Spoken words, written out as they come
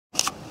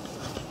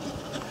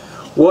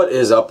What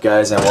is up,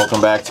 guys, and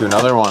welcome back to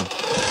another one.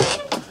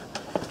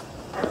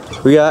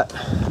 We got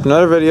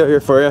another video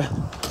here for you.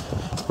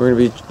 We're gonna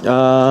be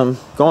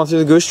going through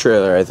the goose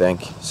trailer, I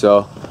think.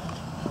 So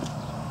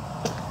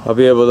I'll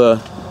be able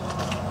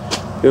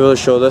to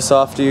show this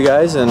off to you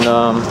guys and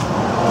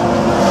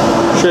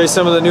show you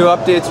some of the new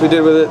updates we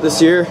did with it this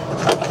year.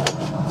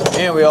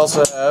 And we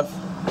also have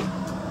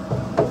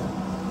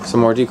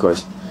some more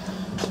decoys.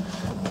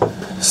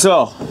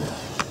 So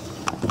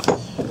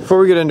before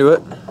we get into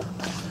it,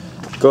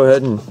 go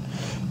ahead and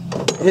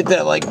hit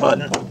that like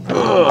button.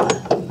 Ugh.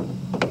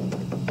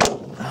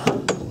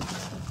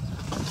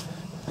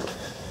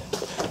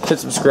 Hit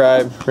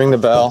subscribe, ring the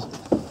bell.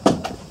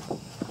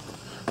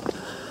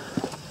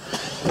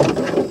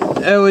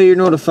 That way you're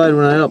notified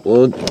when I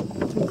upload.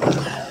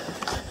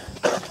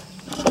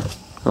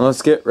 Well,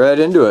 let's get right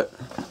into it.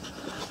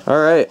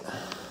 Alright.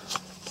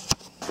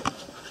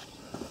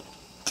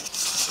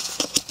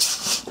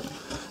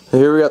 So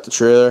here we got the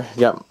trailer.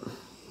 Got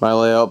my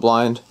layout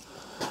blind.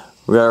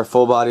 We got our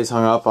full bodies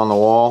hung up on the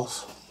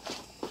walls,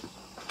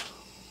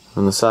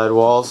 on the side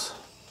walls.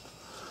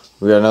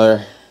 We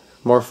got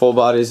more full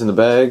bodies in the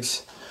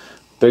bags.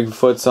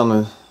 Bigfoot's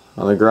on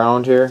the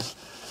ground here.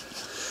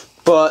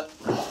 But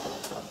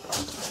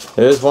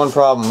there is one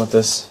problem with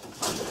this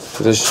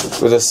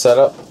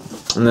setup,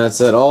 and that's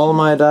that all of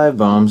my dive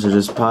bombs are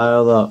just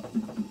piled up.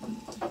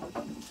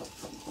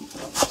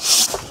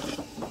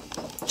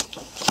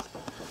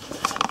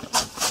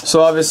 So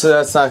obviously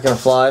that's not going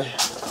to fly.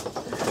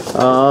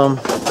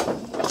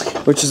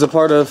 Which is a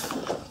part of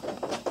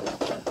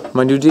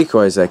my new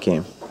decoys that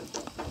came.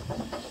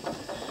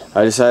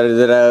 I decided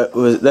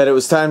that it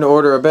was time to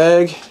order a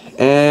bag,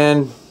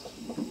 and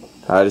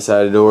I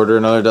decided to order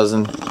another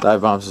dozen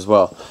dive bombs as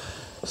well.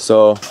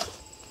 So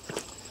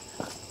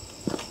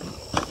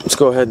let's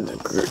go ahead.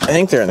 I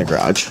think they're in the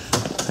garage.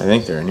 I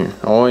think they're in here.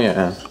 Oh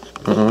yeah.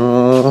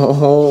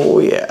 Oh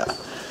yeah.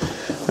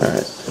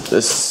 Alright.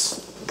 This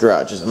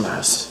garage is a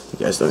mess. You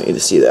guys don't need to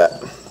see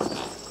that.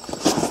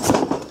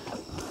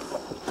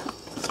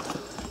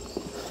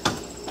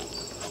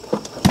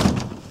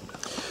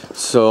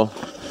 So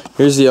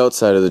here's the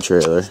outside of the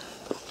trailer.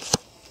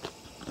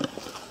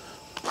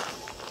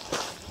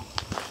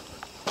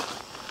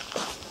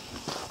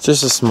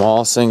 Just a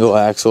small single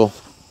axle.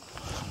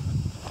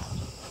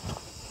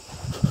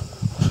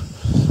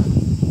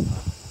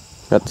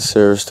 Got the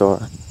service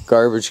door.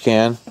 Garbage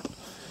can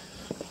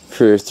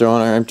for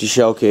throwing our empty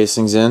shell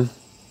casings in.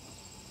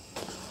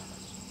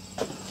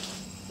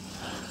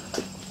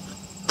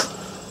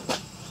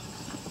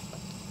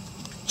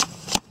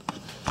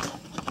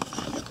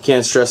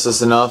 Can't stress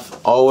this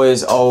enough.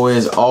 Always,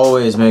 always,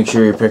 always make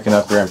sure you're picking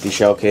up your empty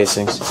shell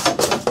casings.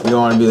 You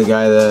don't want to be the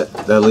guy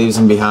that leaves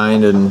them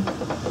behind and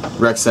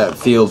wrecks that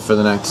field for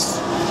the next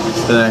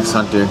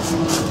hunter.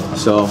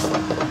 So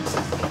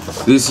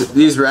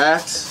these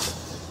racks,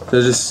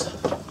 they're just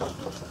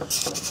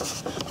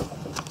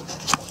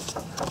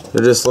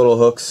little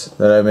hooks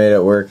that I made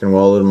at work and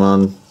welded them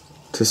on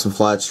to some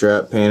flat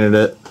strap, painted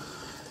it,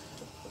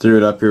 threw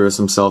it up here with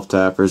some self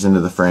tappers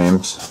into the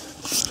frames.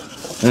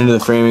 Into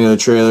the framing of the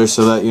trailer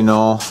so that you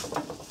know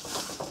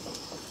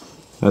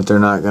that they're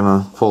not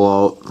gonna pull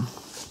out.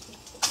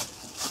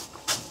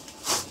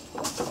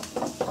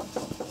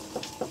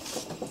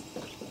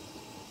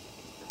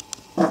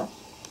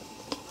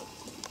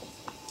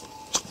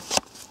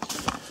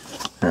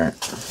 Alright.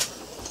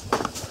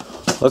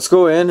 Let's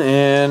go in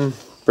and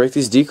break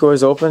these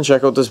decoys open,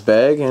 check out this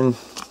bag, and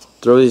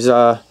throw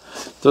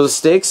the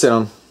stakes in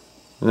them,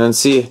 and then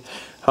see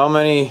how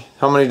many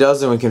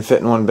dozen we can fit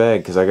in one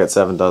bag, because I got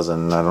 7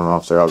 dozen and I don't know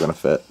if they're all gonna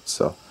fit.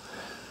 So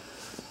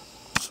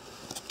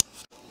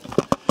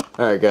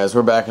alright guys,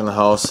 we're back in the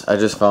house. I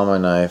just found my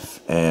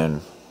knife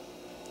and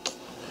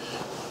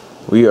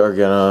we are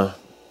gonna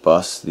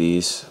bust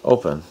these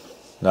open.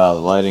 Now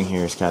the lighting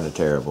here is kinda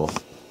terrible,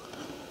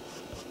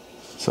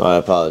 so I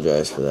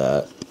apologize for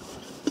that.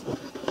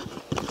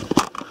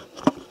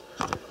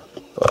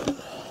 But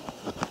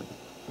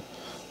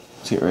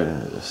let's get right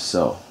into this.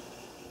 So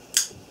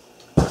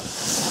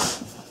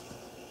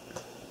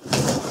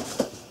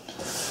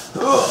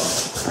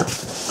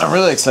I'm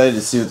really excited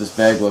to see what this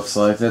bag looks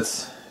like.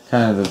 That's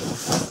kind of the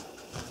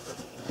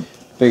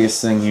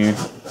biggest thing here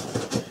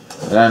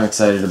that I'm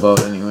excited about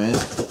anyway.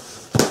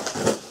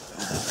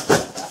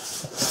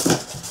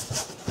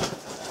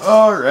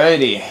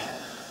 Alrighty.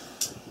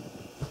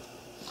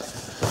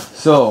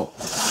 So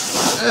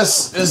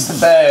this is the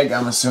bag,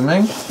 I'm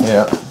assuming.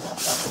 Yeah.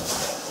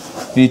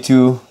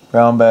 V2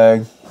 brown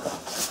bag.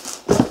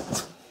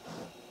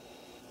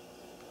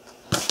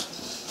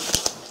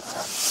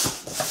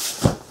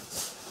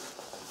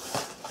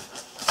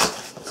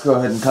 Go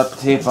ahead and cut the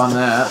tape on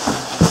that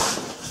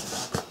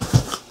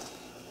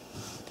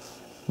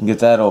and get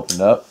that opened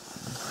up.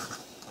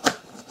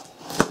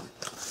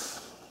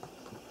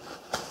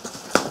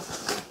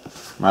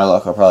 My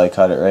luck, I'll probably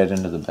cut it right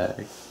into the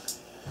bag.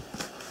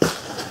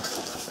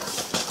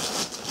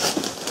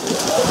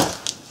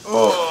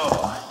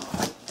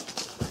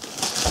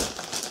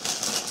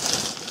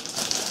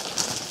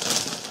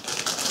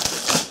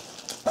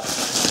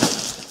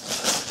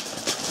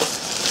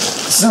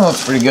 No,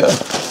 it's pretty good.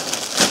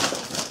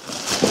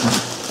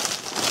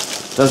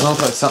 Doesn't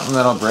look like something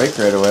that'll break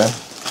right away.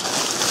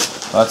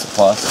 Well, that's a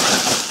plus.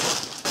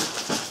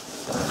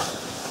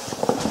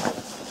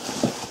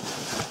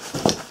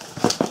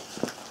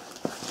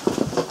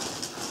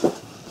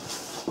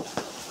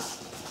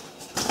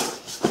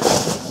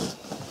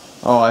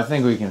 Oh, I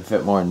think we can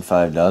fit more than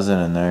 5 dozen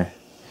in there.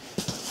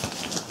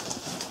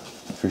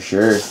 For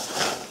sure.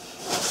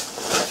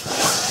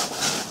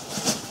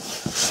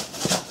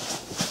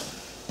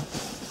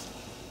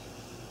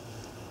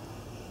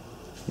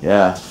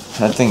 Yeah,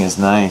 that thing is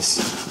nice.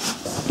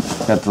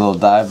 Got the little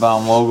Dive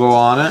Bomb logo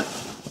on it.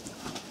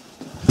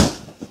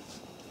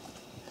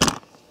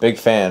 Big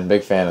fan of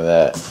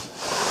that.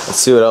 Let's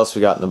see what else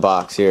we got in the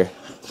box here.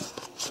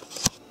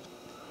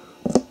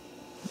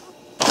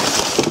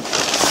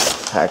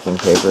 Packing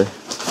paper.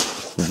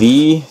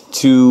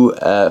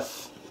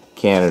 V2F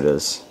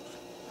Canadas.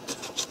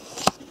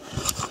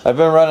 I've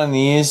been running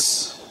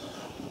these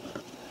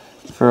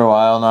for a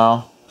while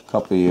now, a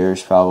couple of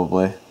years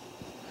probably,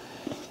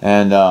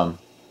 and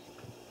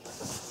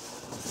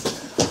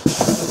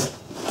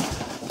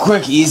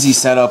quick easy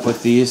setup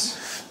with these,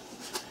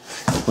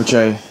 which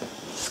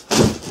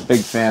big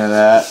fan of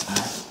that.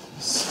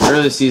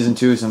 Early season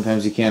too,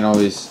 sometimes you can't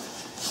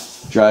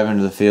always drive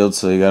into the field,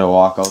 so you gotta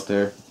walk out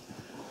there.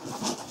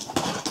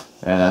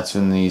 And that's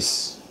when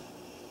these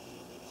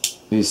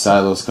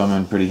silos come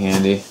in pretty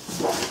handy.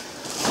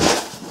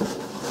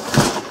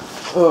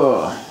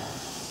 Ugh.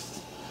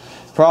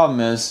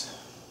 Problem is,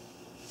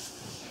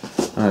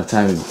 I don't have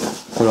time to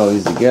put all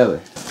these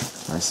together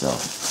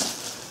myself.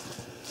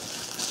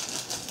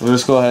 We'll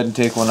just go ahead and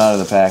take one out of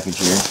the package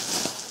here.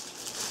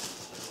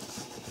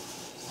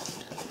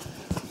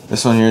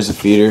 This one here is a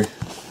feeder.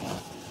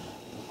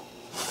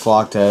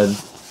 Flocked head.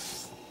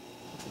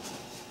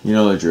 You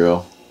know the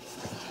drill.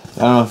 I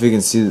don't know if you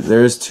can see that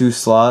there's 2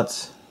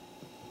 slots.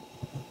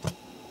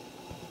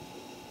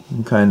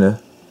 You can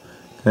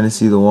kinda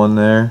see the one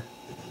there,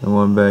 and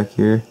one back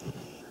here.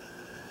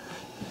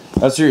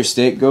 That's where your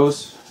stake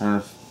goes. I don't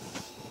know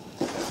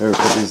if I ever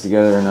put these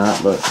together or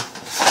not, but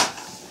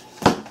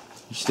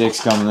your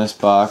stakes come in this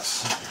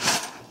box.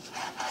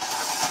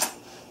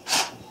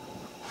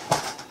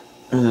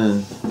 And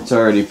then it's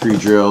already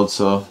pre-drilled,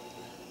 so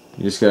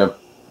you just gotta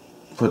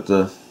put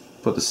the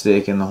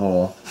stake in the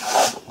hole.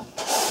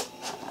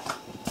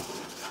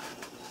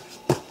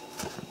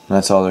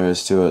 That's all there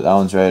is to it. That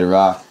one's ready to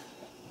rock.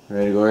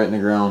 Ready to go right in the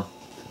ground.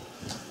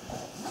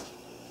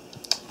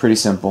 Pretty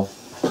simple.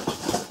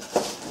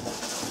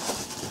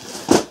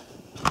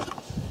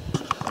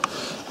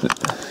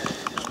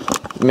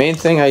 The main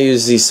thing I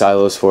use these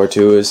silos for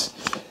too is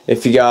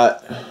if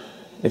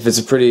it's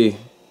a pretty,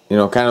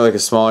 kind of like a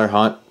smaller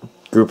hunt,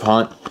 group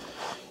hunt,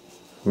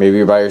 maybe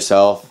you're by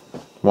yourself,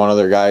 one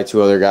other guy,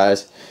 2 other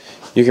guys,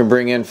 you can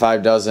bring in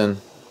 5 dozen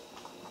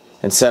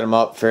and set them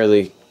up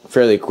fairly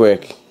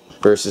quick.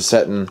 Versus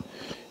setting,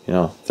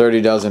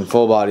 30 dozen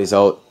full bodies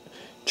out,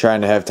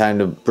 trying to have time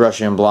to brush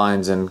in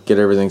blinds and get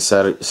everything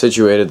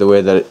situated the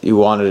way that you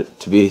wanted it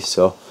to be.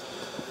 So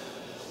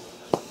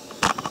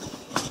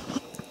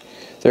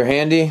they're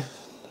handy.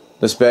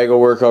 This bag will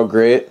work out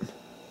great.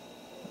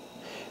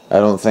 I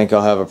don't think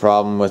I'll have a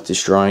problem with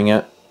destroying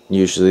it.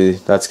 Usually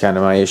that's kind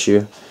of my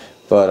issue.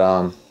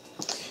 But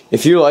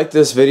if you like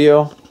this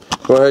video,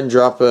 go ahead and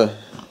drop a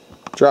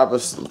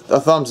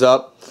thumbs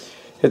up.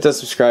 Hit that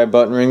subscribe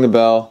button, ring the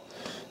bell.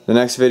 The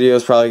next video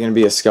is probably going to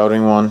be a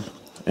scouting one,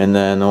 and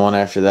then the one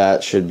after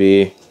that should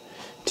be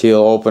teal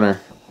opener.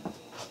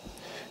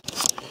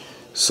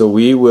 So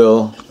we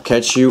will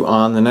catch you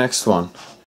on the next one.